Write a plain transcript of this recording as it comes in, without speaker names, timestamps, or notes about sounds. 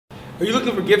Are you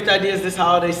looking for gift ideas this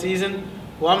holiday season?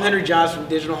 Well, I'm Henry Johns from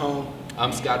Digital Home.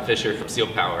 I'm Scott Fisher from Ciel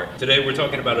Power. Today we're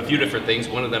talking about a few different things.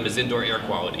 One of them is indoor air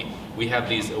quality. We have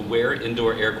these AWAIR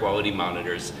indoor air quality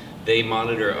monitors. They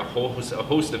monitor a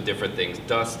host of different things: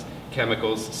 dust,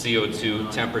 chemicals,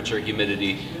 CO2, temperature,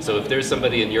 humidity. So if there's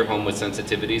somebody in your home with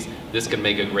sensitivities, this can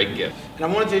make a great gift. And I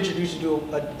wanted to introduce you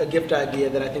to a gift idea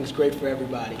that I think is great for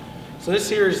everybody. So this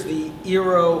here is the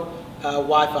EERO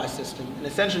Wi-Fi system, and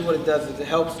essentially what it does is it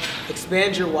helps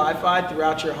expand your Wi-Fi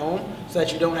throughout your home so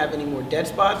that you don't have any more dead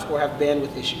spots or have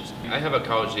bandwidth issues. I have a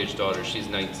college-age daughter. She's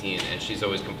 19, and she's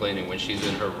always complaining when she's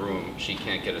in her room she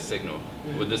can't get a signal.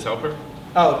 Would this help her?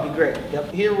 Oh, it'd be great.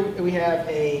 Yep. Here we have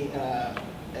a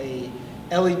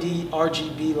LED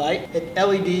RGB light.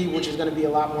 LED, which is going to be a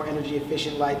lot more energy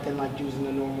efficient light than like using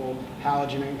a normal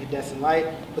halogen or incandescent light.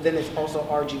 But then it's also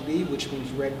RGB, which means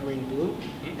red, green, blue.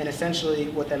 And essentially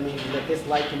what that means is that this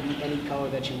light can be any color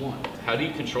that you want. How do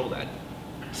you control that?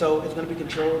 So it's going to be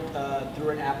controlled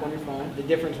through an app on your phone. The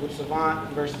difference with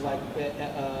SAVANT versus like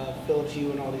Philips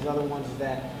Hue and all these other ones is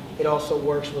that it also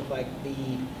works with like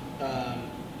the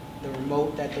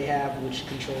remote that they have, which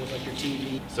controls like your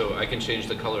TV. So I can change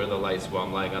the color of the lights while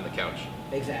I'm lying on the couch?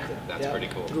 Exactly. That's pretty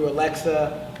cool. Through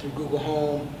Alexa, through Google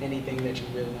Home, anything that you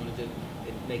really want to do.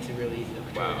 It makes it really easy to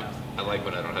control your house. I like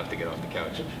when I don't have to get off the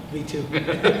couch. Me too.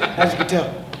 As you can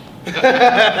tell.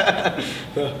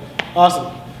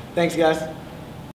 Awesome. Thanks, guys.